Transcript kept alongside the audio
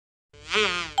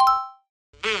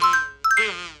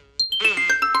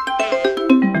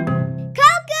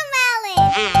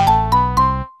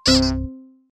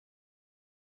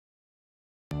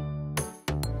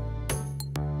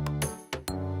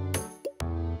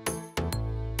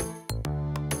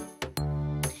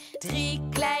Drie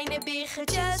kleine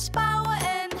biggetjes bouwen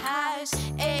een huis.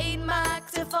 Eén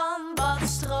maakte van wat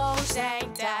stro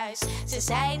zijn thuis. Ze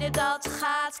zeiden dat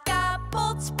gaat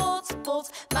kapot, pot, pot.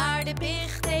 Maar de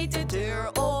bicht deed de deur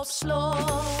op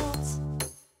slot.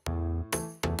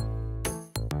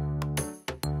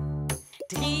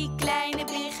 Drie kleine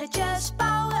biggetjes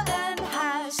bouwen een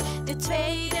huis. De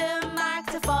tweede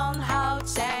maakte van hout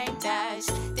zijn thuis.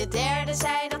 De derde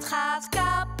zei dat gaat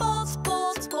kapot,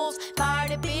 pot, pot. Maar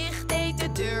de bicht deed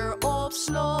de deur op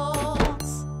slot.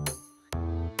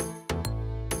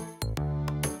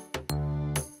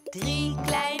 Drie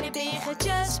kleine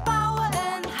biggetjes bouwen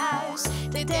een huis.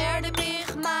 De derde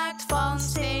big maakt van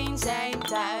steen zijn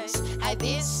thuis. Hij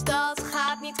wist dat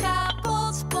gaat niet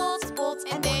kapot, pot, pot.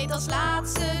 En deed als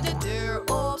laatste de deur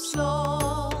op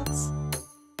slot.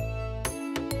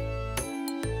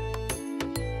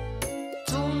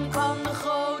 Toen kwam de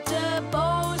grote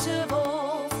boze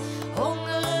wolf.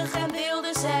 Hongerig en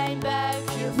wilde zijn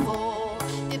buikje vol.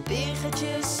 De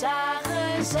biggetjes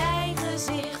zagen zijn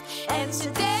gezicht. En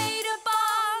ze deden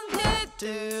bang de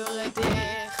deuren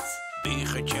dicht.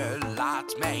 Biggetje,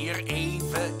 laat mij er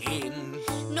even in.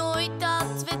 Nooit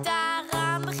dat we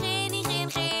daaraan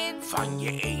beginnen, geen. Van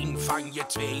je 1, van je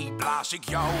 2 blaas ik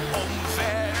jou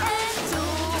omver. En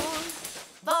toen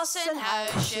was zijn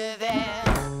huisje weg.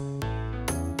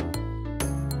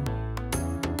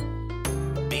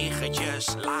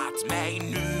 Biggetjes, laat mij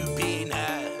nu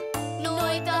binnen.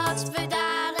 Nooit dat we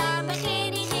daaraan beginnen.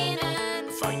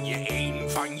 Van je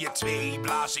 1, van je 2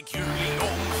 blaas ik jullie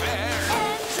omver.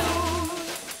 En toen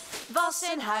was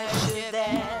zijn huisje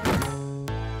weg.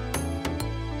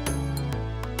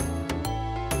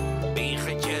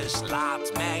 Biggetjes,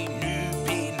 laat mij nu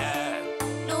binnen.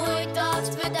 Nooit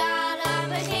dat we daaraan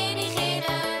beginnen.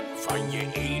 Van je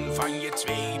 1, van je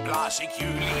 2 blaas ik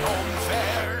jullie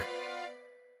omver.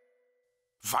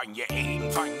 Van je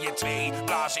 1, van je 2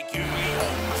 blaas ik jullie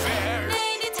omver.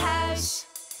 Nee, dit huis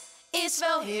is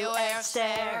wel heel erg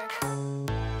sterk.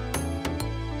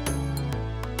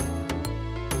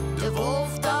 De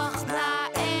wolf dacht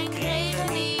na en kreeg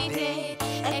een idee.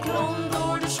 Hij klom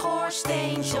door de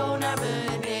schoorsteen zo naar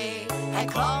beneden. Hij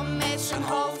kwam met zijn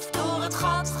hoofd door het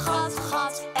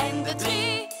gat. En de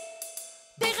drie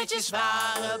biggetjes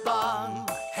waren bang.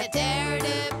 Het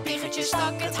derde biggetje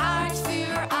stak het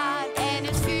haardvuur aan. En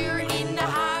het vuur in de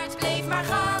haard bleef maar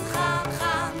gaan.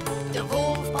 De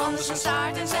wolf brandde zijn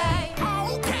staart en zei: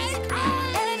 Oh, kijk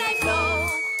uit! En hij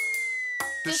vloog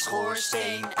de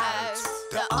schoorsteen uit.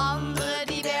 De andere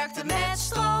die werkte met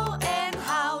stro en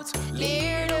hout.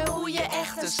 Leerde hoe je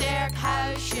echt een sterk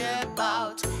huisje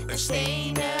bouwt. Een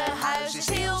stenen huis is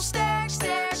heel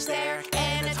sterk.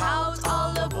 En het houdt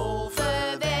alle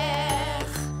wolven weg.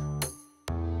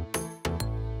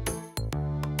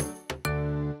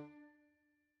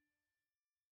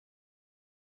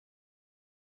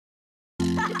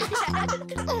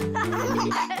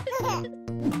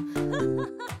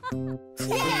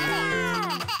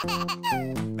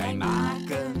 Wij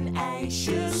maken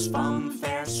ijsjes van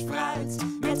vers fruit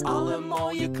met alle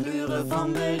mooie kleuren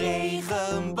van de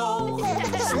regenboog.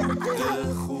 Zoek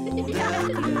de goede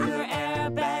kleur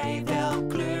erbij, welk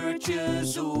kleurtje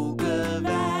zoeken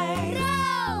wij?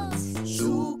 Rood!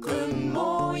 Zoek een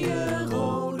mooie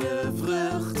rode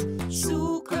vrucht.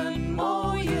 Zoek een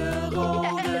mooie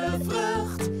rode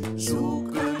vrucht.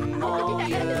 Zoek een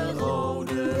mooie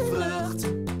rode vrucht.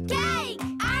 Kijk,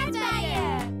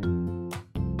 aardbeien!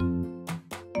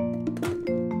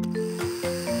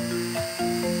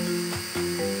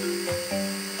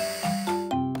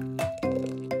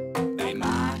 Wij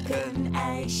maken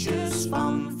ijsjes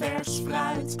van vers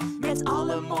fruit met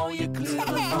alle mooie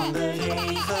kleuren van de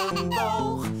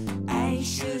regenboog.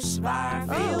 Ijsjes waar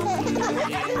veel kleur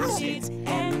in zit.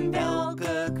 En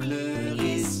welke kleur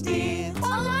is dit?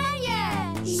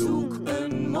 Oranje! Zoek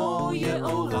een mooie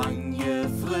oranje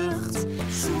vrucht.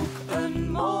 Zoek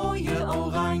een mooie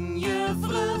oranje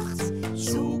vrucht.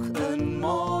 Zoek een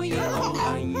mooie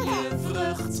oranje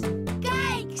vrucht.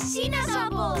 Kijk,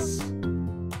 sinaasappels!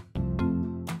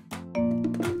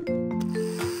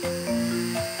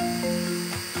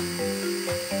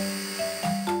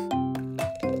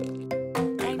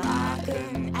 Wij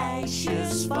maken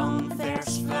ijsjes van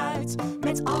vers fruit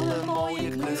met alle mooie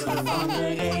kleuren van de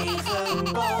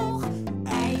regenboog.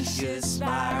 Ijsjes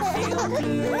waar veel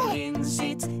kleur in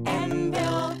zit. En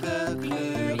welke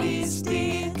kleur is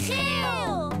dit?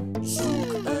 Geel!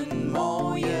 Zoek een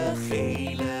mooie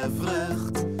gele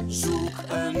vrucht. Zoek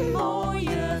een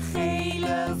mooie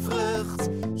gele vrucht.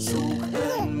 Zoek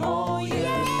een mooie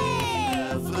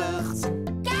gele vrucht.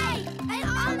 Kijk, een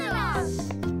ananas!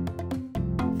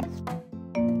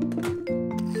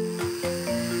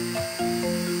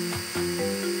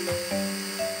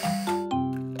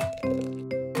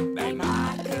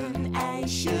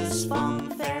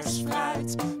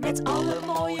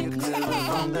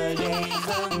 van de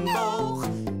regenboog.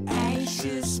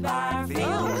 IJsjes waar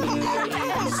veel kleur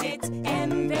in zit.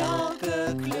 En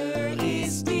welke kleur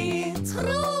is dit?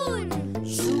 Groen.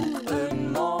 Zoek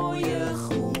een mooie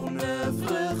groene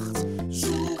vrucht.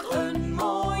 Zoek een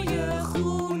mooie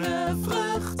groene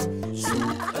vrucht.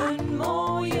 Zoek een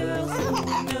mooie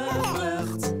groene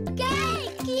vrucht.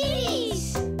 Kijk,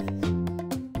 kies.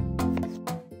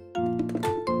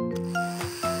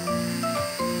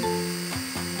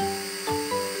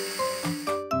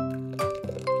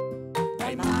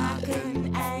 Wij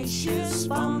maken ijsjes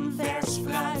van vers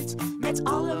fruit met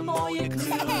alle mooie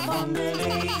kleuren van de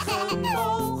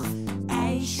regenboog.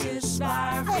 IJsjes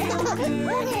waar veel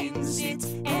kleur in zit.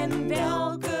 En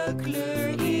welke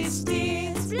kleur is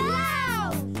dit?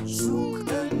 Blauw. Zoek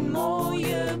een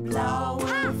mooie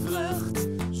blauwe vrucht.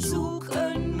 Zoek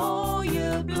een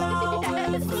mooie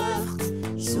blauwe vrucht.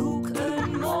 Zoek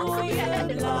een mooie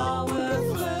blauwe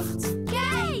vrucht.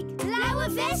 Kijk, blauwe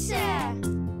bessen.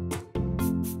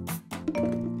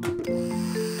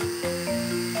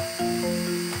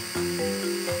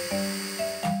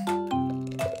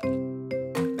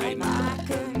 Wij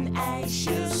maken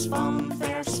ijsjes van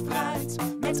vers fruit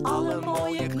met alle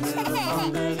mooie kleuren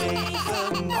van de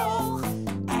regenboog.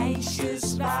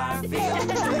 IJsjes waar veel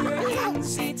kleur in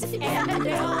zit. En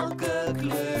welke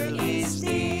kleur is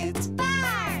dit?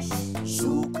 Paars.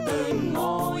 Zoek een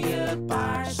mooie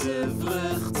paarse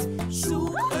vrucht.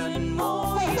 Zoek een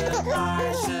mooie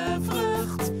paarse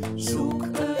vrucht. Zoek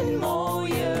een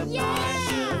mooie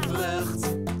paarse vrucht.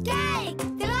 Kijk,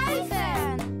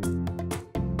 druiven.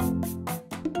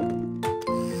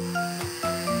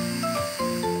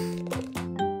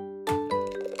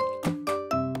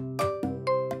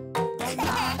 Wij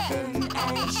maken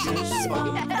ijsjes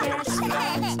van vers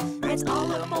fruit met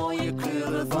alle mooie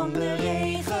kleuren van de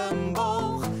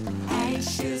regenboog.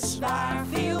 IJsjes waar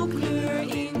veel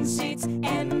kleur in zit.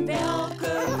 En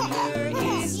welke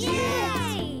kleur is dit?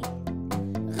 Jee.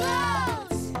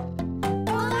 Rood.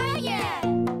 Oranje.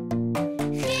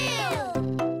 Geel.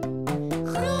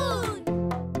 Groen.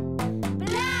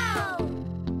 Blauw.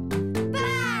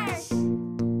 Paars.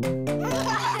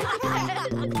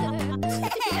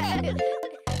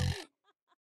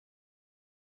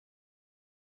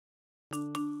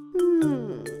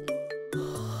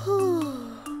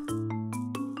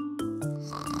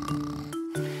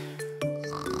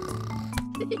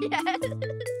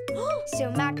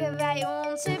 Zo maken wij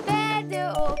onze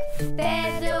bedden op,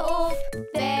 bedden op,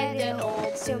 bedden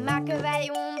op. Zo maken wij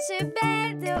onze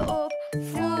bedden op,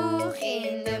 vroeg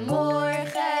in de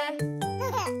morgen.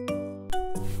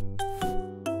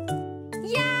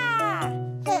 Ja!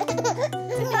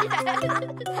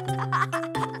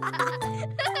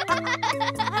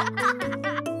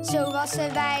 Zo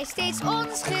wassen wij steeds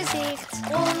ons gezicht,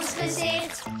 ons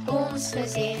gezicht, ons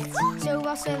gezicht. Zo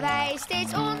wassen wij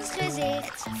steeds ons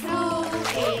gezicht, vroeg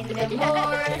in de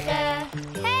morgen.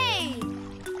 Hey!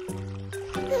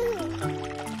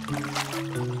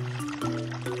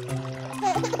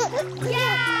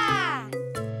 Ja!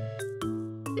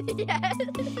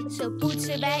 Zo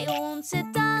poetsen wij onze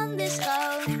tanden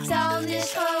schoon, tanden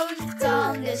schoon,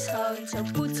 tanden schoon. Zo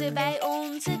poetsen wij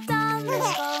onze tanden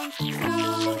schoon,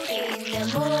 vroeg in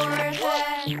de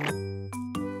morgen.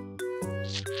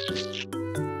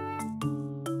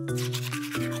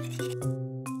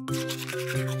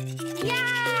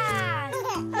 Ja!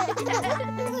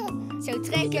 Zo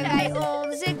trekken wij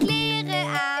onze kleren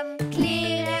aan,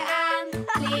 kleren aan,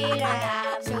 kleren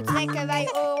aan. Zo trekken wij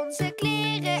onze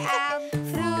kleren aan,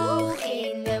 vroeg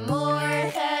in de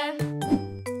morgen.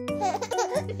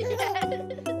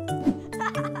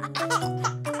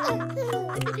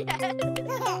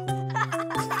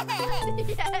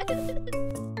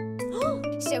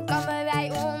 Zo kammen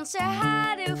wij onze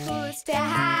haren goed, de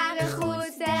haren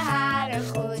goed, de haren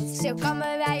goed. Zo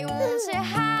kammen wij onze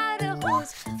haren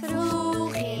goed,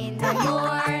 vroeg in de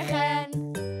morgen.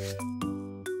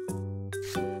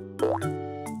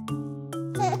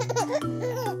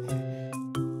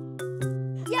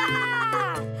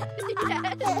 Ja!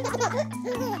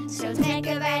 Zo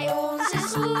trekken wij onze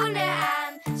schoenen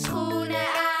aan, schoenen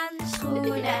aan,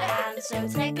 schoenen aan. Zo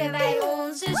trekken wij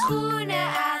onze schoenen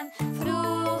aan,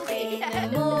 vroeg in de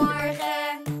morgen.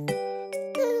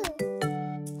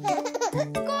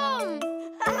 Kom!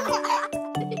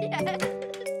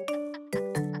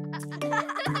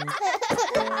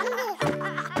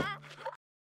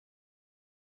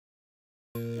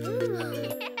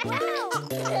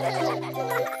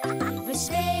 We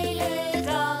spelen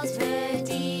dat we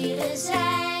dieren zijn.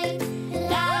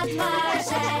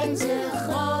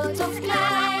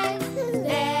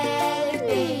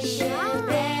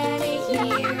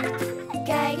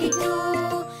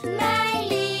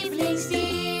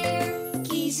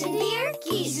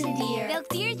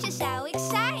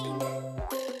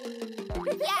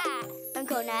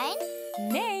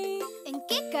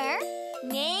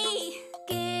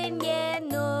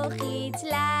 iets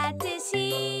laten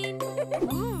zien.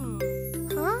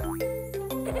 Huh? Oh,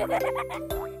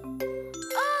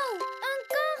 een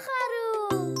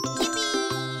kangoeroe!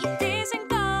 Yippie! Het is een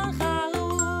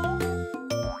kangoeroe.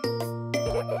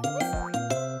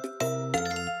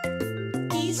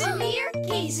 Kies een dier,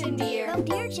 kies een dier. Welk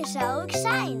diertje zou ik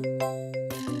zijn?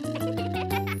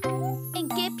 Een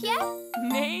kipje?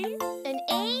 Nee. Een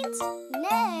eend?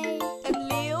 Nee. Een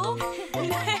leeuw?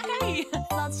 Nee.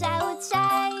 Wat zou het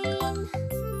zijn?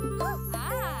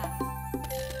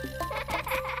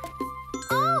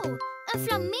 Oh, een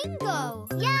flamingo!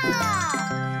 Ja!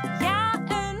 Ja,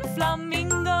 een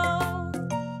flamingo.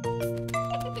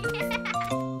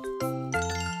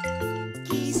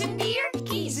 Kies een dier,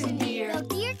 kies een dier. Welk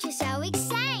diertje zou ik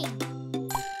zijn?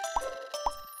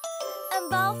 Een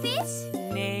walvis?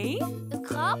 Nee. Een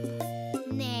krab?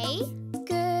 Nee.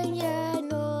 Kun je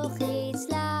nog iets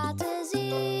laten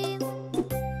zien?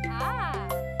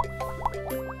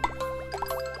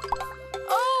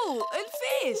 Oh, een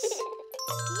vis.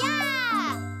 Ja!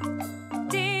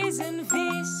 Het is een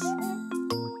vis.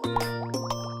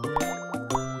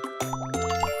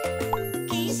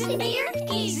 Kies een dier,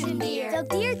 kies een dier. Welk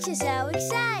diertje zou ik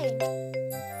zijn?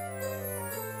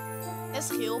 Een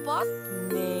schildpad?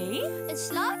 Nee. Een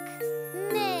slak?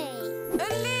 Nee.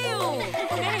 Een leeuw?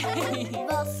 Nee.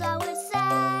 Wat zou het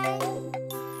zijn?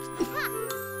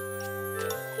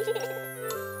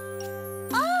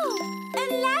 Oh,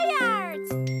 een luiaard.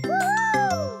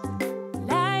 Woehoe!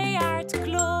 Luiaard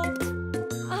klopt.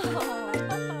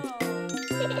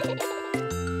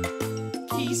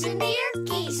 Kies een dier,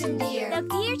 kies een dier. Welk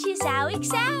diertje zou ik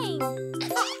zijn?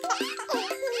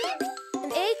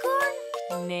 Een eekhoorn?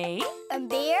 Nee. Een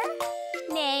beer?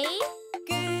 Nee.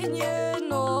 Kun je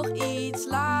nog iets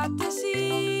laten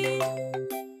zien?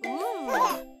 Oh,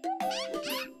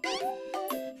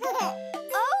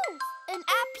 een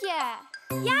aapje.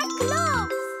 Ja,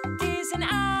 klopt. Het is een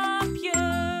aapje.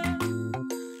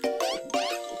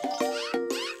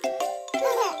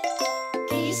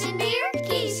 Kies een dier,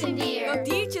 kies een dier. Welk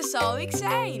diertje zal ik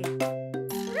zijn?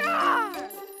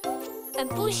 Een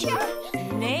poesje?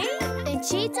 Nee. Een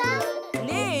cheetah?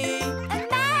 Nee. Een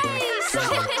muis.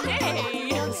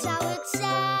 Nee. Wat zou het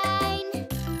zijn?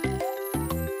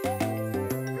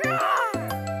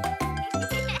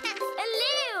 Een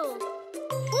leeuw.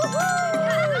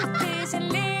 Het is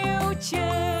een leeuwtje.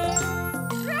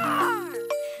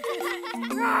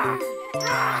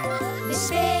 We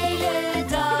spelen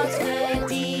dat we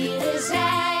dieren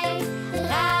zijn.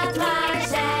 Raad maar,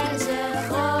 zijn ze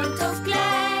groot of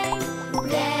klein?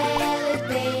 Welk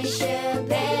beestje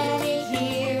ben ik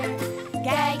hier?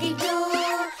 Kijk, ik doe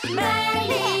mijn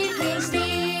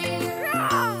lievelingsdier.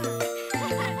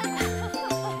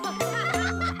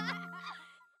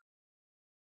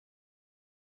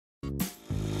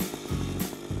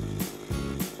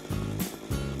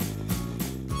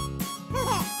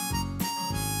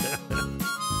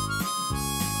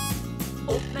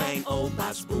 Op mijn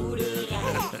opa's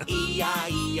boerderij,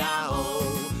 ia-ia-ho.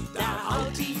 Daar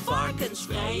houdt hij varkens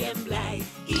vrij en blij,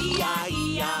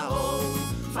 ia-ia-ho.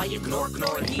 Van je knor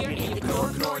hier en je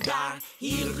knor daar.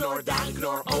 Hier een knor, daar een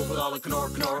knor, overal een knor.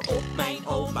 Op mijn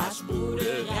opa's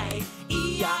boerderij,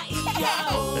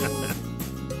 ia-ia-ho.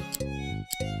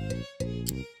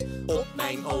 Op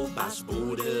mijn opa's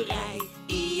boerderij,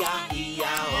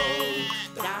 ia-ia-ho.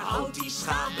 Daar houdt hij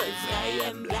schapen vrij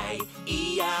en blij,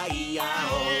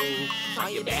 ia-ia-ho.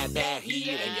 Van je bed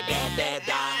hier en je bed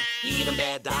daar. Hier een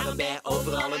bed, daar een bed,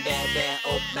 overal een bed.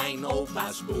 Op mijn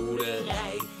opa's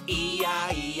boerderij,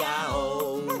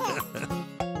 ia-ia-ho.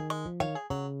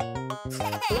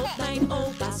 Op mijn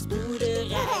opa's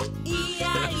boerderij,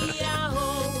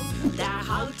 ia-ia-ho. Daar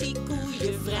houdt hij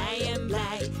koeien vrij en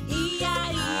blij,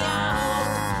 ia-ia-ho.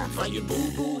 Van je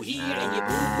boe hier en je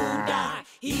boe daar.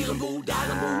 Hier een boe, daar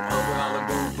een boe, overal een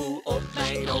boe. Op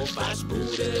mijn opa's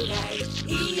boerderij,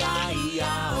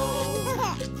 ia-ia-ho.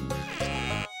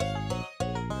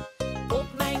 Op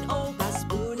mijn opa's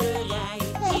boerderij,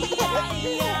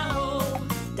 ia-ia-ho.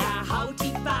 Daar houdt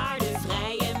hij paarden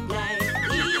vrij en blij,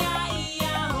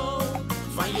 ia-ia-ho.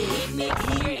 Van je hinnik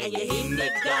hier en je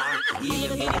hinnik daar.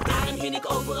 Hier een hinnik, daar een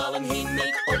hinnik, overal een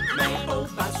hinnik. Op mijn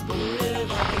opa's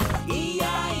boerderij,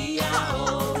 ia-ia-ho.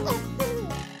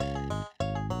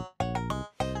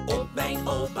 Op mijn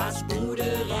opa's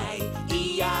boerderij,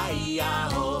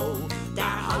 ia-ia-ho.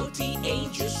 Daar houdt hij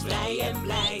eendjes vrij en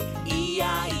blij,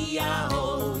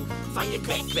 ia-ia-ho. Van je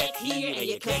kwek hier en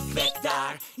je kwek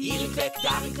daar. Hier een kwek,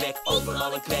 daar een kwek,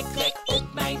 overal een kwek. Op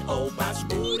mijn opa's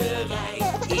boerderij,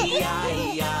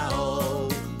 ia-ia-ho.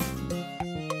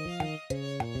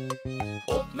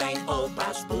 Op mijn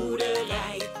opa's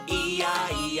boerderij,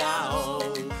 ia-ia-ho.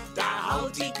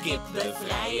 kippen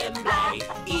vrij en blij.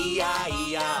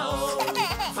 Ia-ia-o.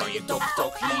 Van je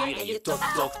tok-tok hier en je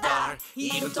tok-tok daar.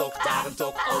 Hier een tok, daar een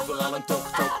tok, overal een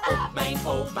tok-tok op mijn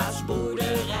opa's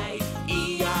boerderij.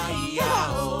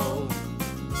 Ia-ia-o.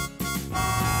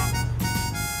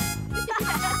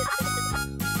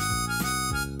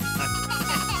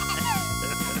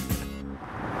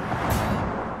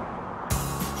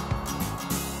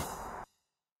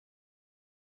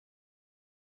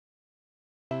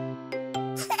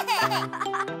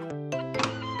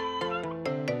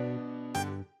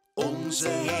 Onze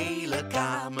hele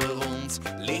kamer rond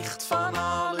ligt van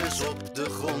alles op de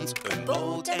grond. Een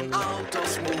boot en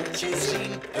auto's moet je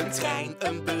zien. Een trein,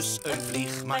 een bus, een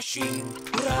vliegmachine.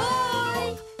 Ruim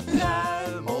op,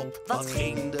 ruim op, wat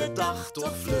ging de dag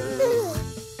toch vlug.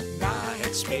 Na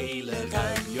het spelen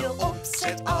ruim je op,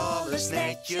 zet alles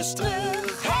netjes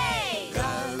terug. Hey!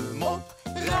 Ruim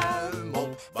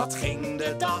op, wat ging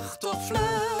de dag toch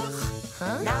vlug.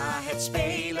 Na het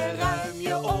spelen ruim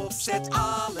je op, zet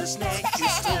alles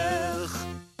netjes terug.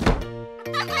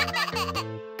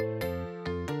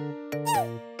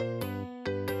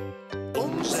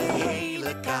 Onze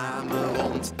hele kamer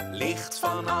rond ligt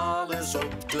van alles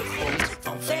op de grond.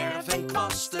 Van verf en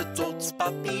kwasten tot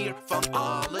papier, van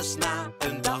alles na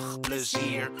een dag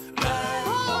plezier.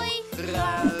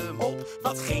 Ruim op,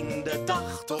 wat ging de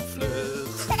dag toch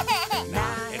vlug.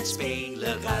 Na het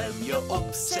spelen ruim je op,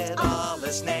 zet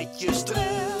alles netjes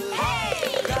terug. Hey!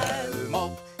 Ruim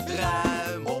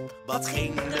op, wat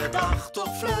ging de dag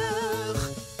toch vlug.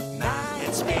 Na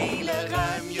het spelen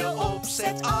ruim je op,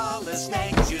 zet alles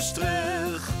netjes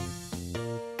terug.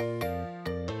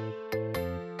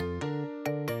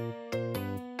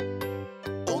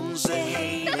 Onze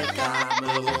hele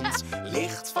kamer rond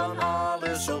ligt van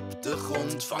alles op de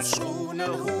grond. Van schoenen,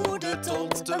 hoeden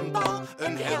tot een bal,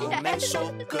 een helm en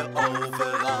sokken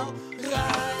overal.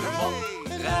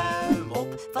 Ruim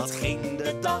op, wat ging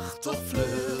de dag toch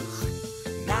vlug.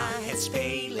 Na het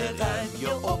spelen ruim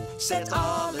je op, zet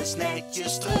alles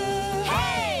netjes terug.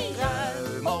 Hey!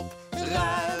 Ruim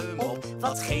op,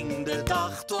 wat ging de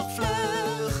dag toch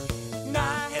vlug.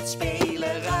 Na het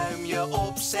spelen ruim je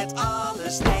op, zet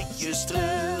alles netjes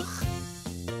terug.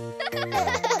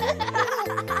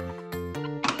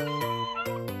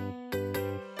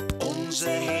 Onze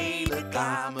hele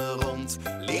kamer rond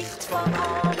ligt van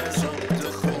alles op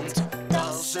de grond.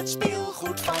 Dat is het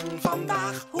speelgoed van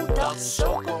vandaag. Hoe dat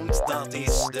zo komt, dat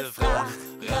is de vraag.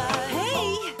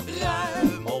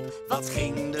 Ruim op, wat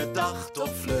ging de dag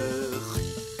toch vlug.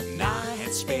 Na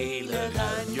het spelen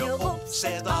ruim je op,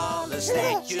 zet alles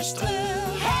netjes terug.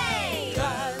 Hey!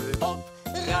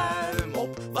 Ruim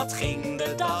op, wat ging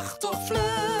de dag toch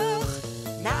vlug.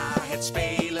 Na het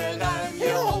spelen ruim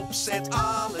je op, zet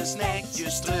alles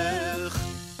netjes terug.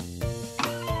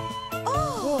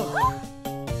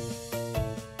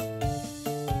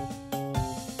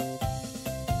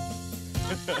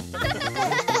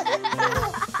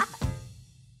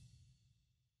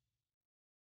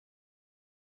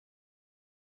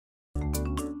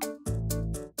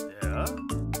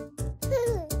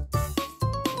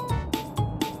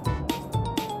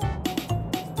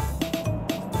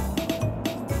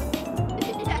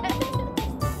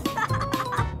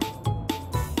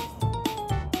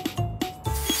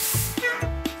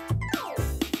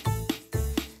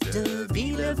 De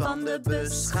wielen van de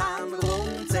bus gaan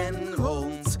rond en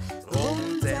rond,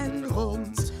 rond en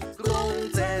rond,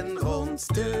 rond en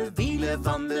rond. De wielen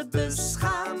van de bus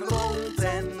gaan rond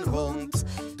en rond,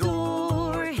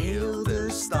 door heel de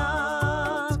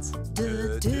stad.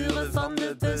 De deuren van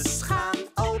de bus gaan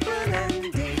open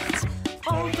en dicht,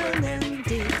 open en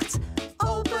dicht,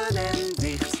 open en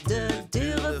dicht. De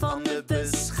deuren van de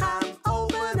bus gaan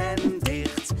open en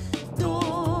dicht,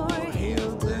 door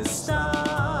heel de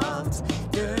stad.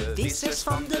 De wissers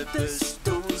van de bus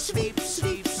doen zwiep,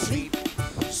 zwiep, zwiep,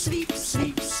 zwiep,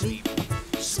 zwiep, zwiep,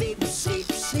 zwiep,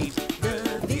 zwiep, zwiep.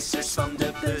 De wissers van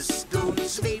de bus doen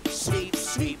zwiep, zwiep,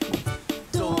 zwiep,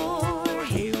 door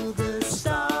heel de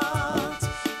stad.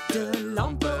 De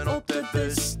lampen op de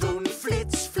bus doen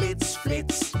flits, flits,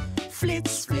 flits,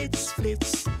 flits, flits,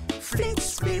 flits,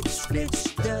 flits, flits,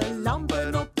 flits. De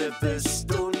lampen op de bus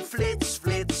doen flits,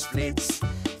 flits, flits,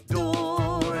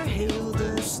 door heel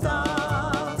de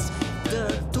stad. De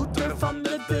toeter van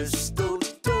de bus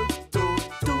doet toet, toet,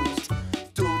 toet,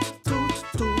 toet, toet,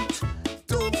 toet,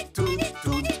 toet, toet,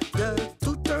 toet. De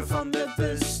toeter van de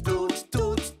bus doet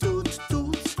toet, toet,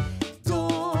 toet,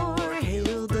 door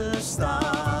heel de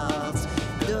stad.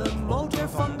 De motor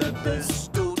van de bus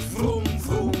doet vroom,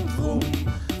 vroom, vroom,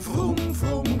 vroom,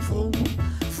 vroom, vroom,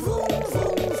 vroom,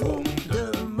 vroom, vroom. De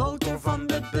motor van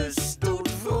de bus doet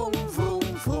vroom,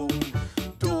 vroom, vroom,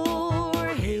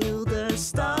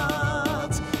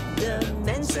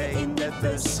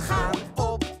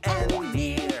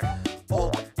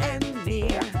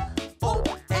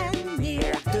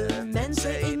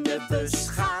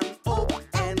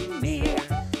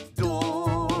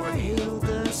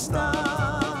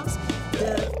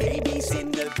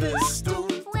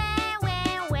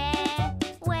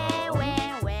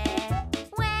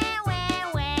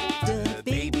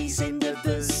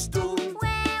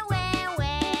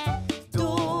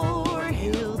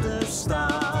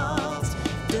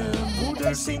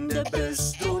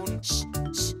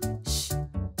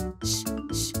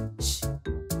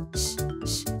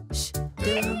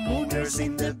 ouders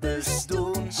in de bus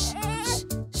doen.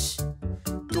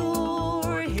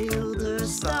 Door heel de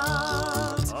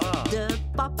stad. De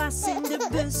papa's in de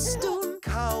bus doen.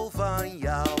 Ik hou van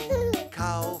jou, ik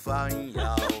hou van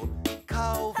jou, ik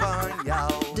hou van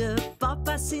jou. De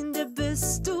papa's in de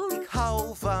bus doen. Ik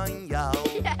hou van jou.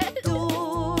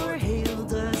 Door heel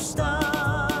de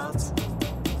stad.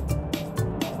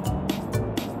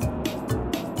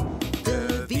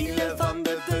 De wielen van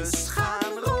de bus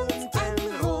gaan rond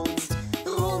en rond,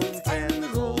 rond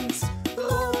en rond,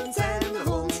 rond en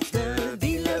rond. De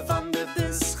wielen van de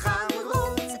bus gaan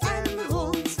rond en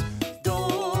rond,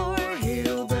 door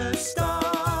heel de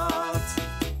stad.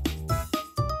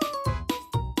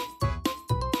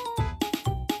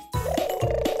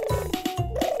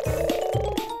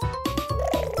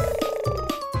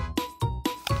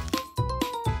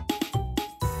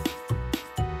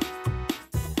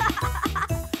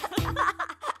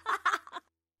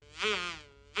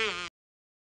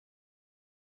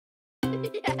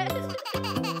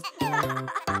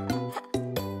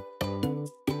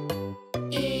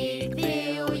 Ik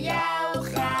wil jou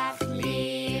graag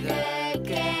leren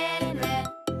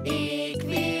kennen. Ik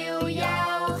wil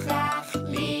jou graag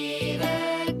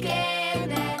leren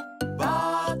kennen.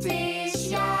 Wat is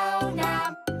jouw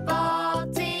naam?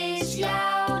 Wat is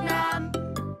jouw naam?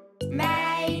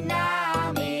 Mijn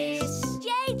naam is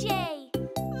JJ.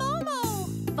 Momo.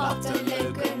 Wat een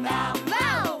leuke naam,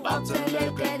 wauw! Wat een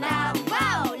leuke naam,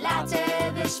 wauw!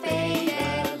 Laten we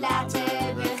spelen,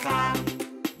 laten we gaan.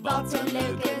 Wat een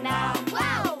leuke naam,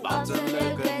 wauw! Wat een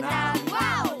leuke naam,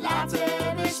 wauw!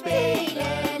 Laten we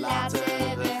spelen,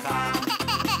 laten we gaan.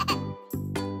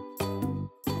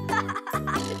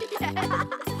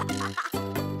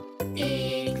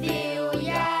 Ik wil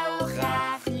jou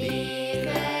graag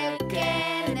leren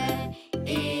kennen.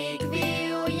 Ik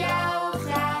wil jou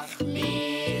graag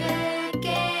leren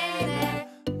kennen.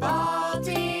 Wat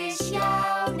is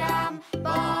jouw naam?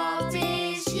 Wat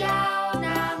is jouw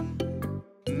naam?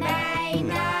 Mijn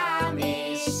naam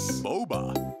is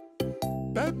Boba.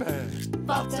 Pepe.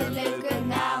 Wat een leuke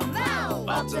naam, wauw!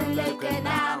 Wat een leuke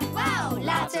naam, wauw!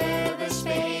 Laten we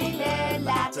spelen,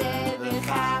 laten we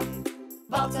gaan.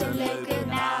 Wat een leuke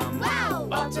naam, wauw!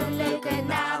 Wat een leuke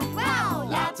naam, wauw!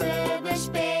 Laten we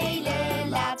spelen,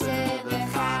 laten we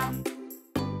gaan.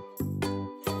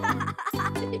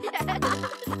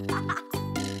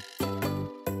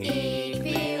 Ik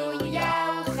wil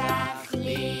jou graag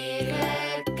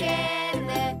leren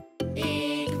kennen.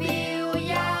 Ik wil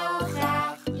jou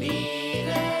graag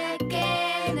leren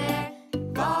kennen.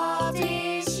 Wat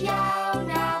is jouw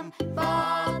naam?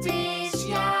 Wat is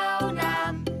jouw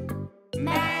naam?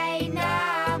 Mijn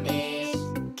naam is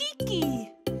Kiki.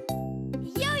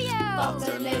 Jojo. Wat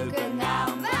een leuke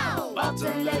naam, wauw! Wat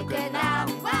een leuke naam,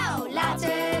 wauw!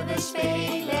 Laten we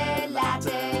spelen,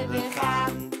 laten we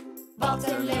gaan. Wat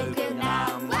een leuke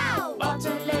naam, wauw! Wat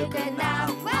een leuke naam,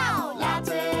 wauw!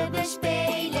 Laten we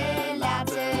spelen,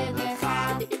 laten we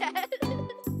gaan.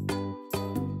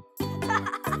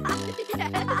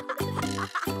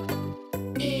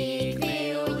 Ik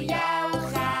wil jou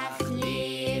graag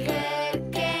leren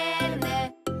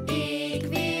kennen. Ik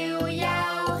wil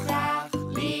jou graag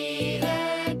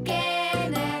leren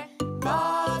kennen.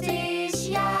 Wat is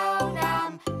jouw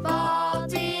naam?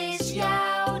 Wat is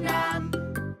jouw naam?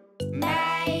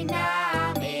 Mijn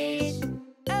naam is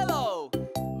Hello.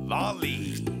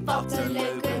 Wally. Wat een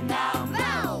leuke naam,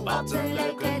 wauw! Wat een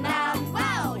leuke naam,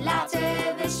 wauw!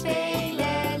 Laten we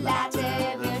spelen,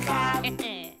 laten we gaan.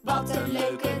 Wat een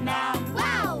leuke naam,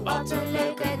 wauw! Wat een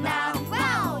leuke naam,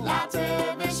 wauw!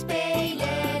 Laten we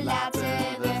spelen,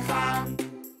 laten we gaan.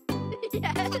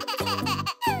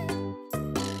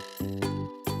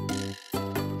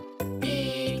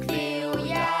 Ik wil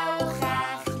jou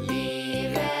graag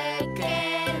leren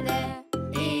kennen.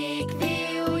 Ik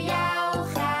wil jou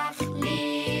graag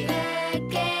leren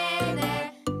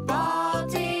kennen.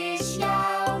 Wat is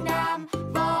jouw naam?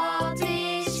 Wat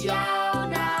is jouw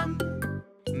naam?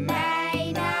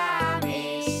 Mijn naam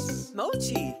is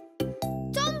Mochi.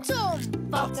 TomTom.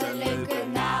 Wat een leuke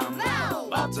naam, wauw!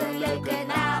 Wat een leuke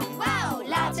naam, wauw!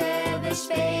 Laten we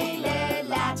spelen,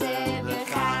 laten we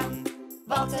gaan.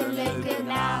 Wat een leuke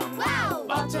naam, wauw!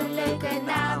 Wat een leuke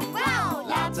naam, wauw!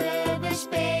 Laten we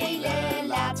spelen,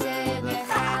 laten we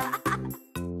gaan.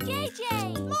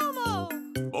 JJ. Momo.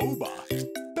 Boba.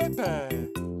 Pepe.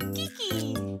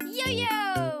 Kiki.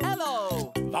 Jojo.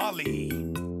 Hello. Wally.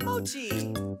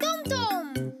 Mochi.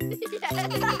 TomTom.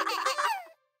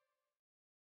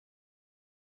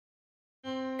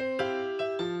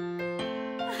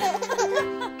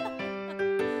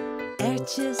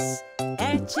 Ertjes,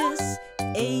 erwtjes,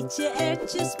 eet je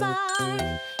erwtjes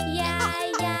maar. Ja,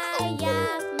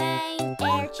 mijn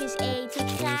erwtjes eet ik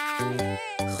graag.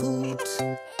 Goed,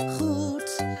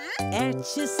 goed,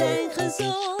 erwtjes zijn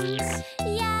gezond.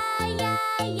 Ja,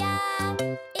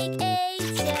 ik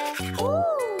eet ze.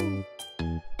 Oeh.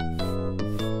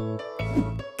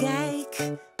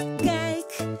 Kijk,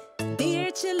 kijk,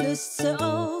 Beertje lust ze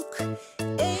ook.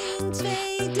 1,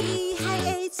 2, 3,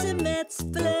 hij eet ze met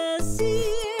plezier.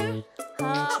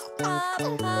 Hap,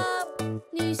 hap, hap.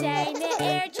 Nu zijn de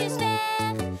erwtjes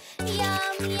weg.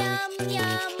 Jam, jam,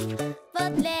 jam.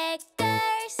 Wat lekker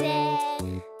zeg.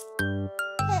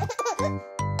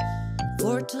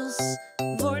 Wortels,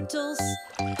 wortels,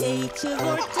 eet je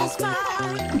wortels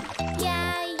maar. Ja,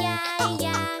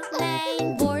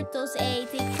 mijn wortels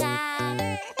eet ik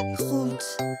graag.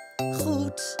 Goed,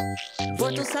 goed,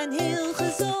 wortels zijn heel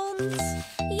gezond.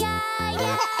 Ja,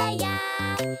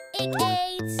 ik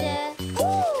eet ze.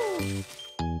 Oeh.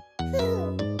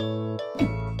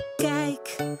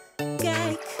 Kijk,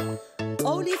 kijk,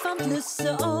 olifant lust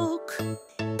ze ook.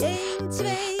 1,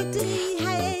 2, 3,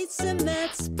 hij eet ze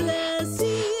met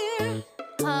plezier.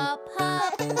 Hap,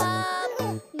 hap, hap.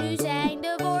 Nu zijn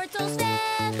de wortels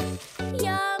weg.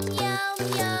 Jam, jam,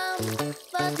 jam.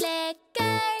 Wat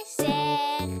lekker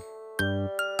zeg.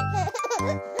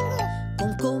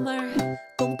 Komkommer,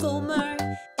 komkommer,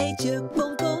 eet je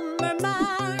komkommer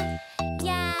maar.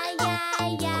 Ja,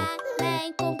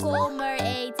 mijn komkommer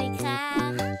eet ik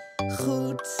graag.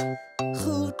 Goed,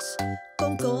 goed,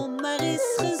 komkommer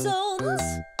is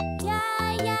gezond. Ja,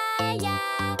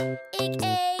 ik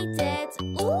eet het.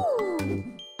 Oeh.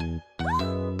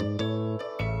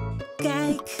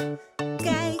 Kijk,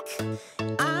 kijk,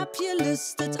 aapje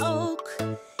lust het ook.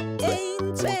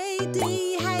 1, 2,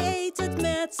 3, hij eet het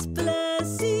met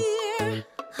plezier.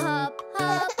 Hap,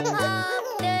 hap,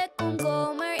 hap. De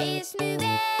komkommer is nu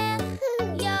weg.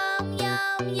 Jam,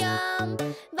 jam, jam.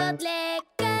 Wat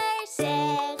lekker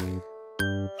zeg.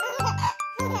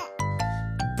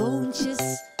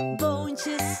 Boontjes,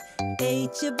 boontjes,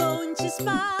 eet je boontjes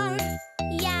maar.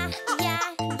 Ja,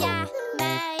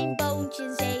 mijn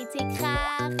boontjes eet ik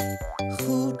graag.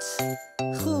 Goed,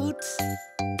 goed,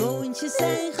 boontjes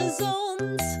zijn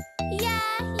gezond. Ja,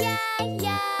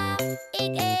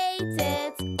 ik eet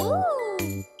het.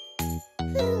 Oeh.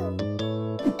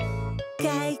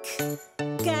 Kijk,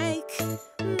 kijk,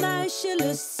 muisje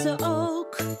lust ze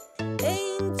ook.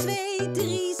 1, 2,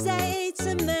 3, zij eet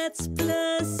ze met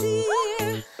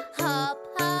plezier. Hap,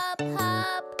 hap,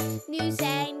 hap. Nu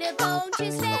zijn de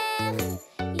boontjes weg.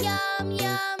 Jam,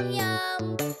 jam,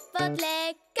 jam. Wat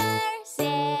lekker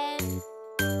zeg.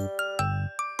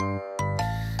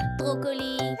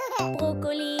 Broccoli,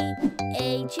 broccoli.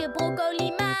 Eet je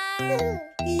broccoli maar.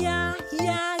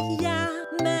 Ja,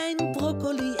 mijn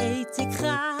broccoli eet ik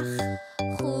graag.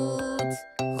 Goed,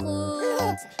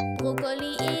 goed.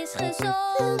 Broccoli is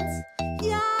gezond.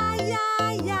 Ja,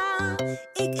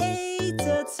 ik eet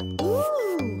het.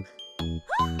 Oeh.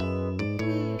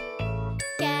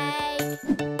 Kijk,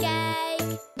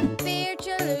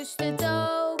 Beertje lust het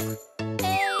ook.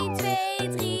 1, 2,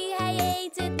 3, hij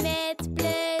eet het met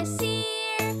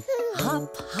plezier.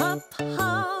 Hap, hap,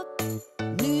 hap.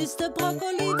 Nu is de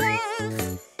broccoli weg.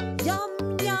 Jam,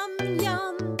 jam,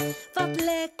 jam. Wat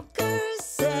lekker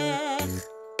zeg.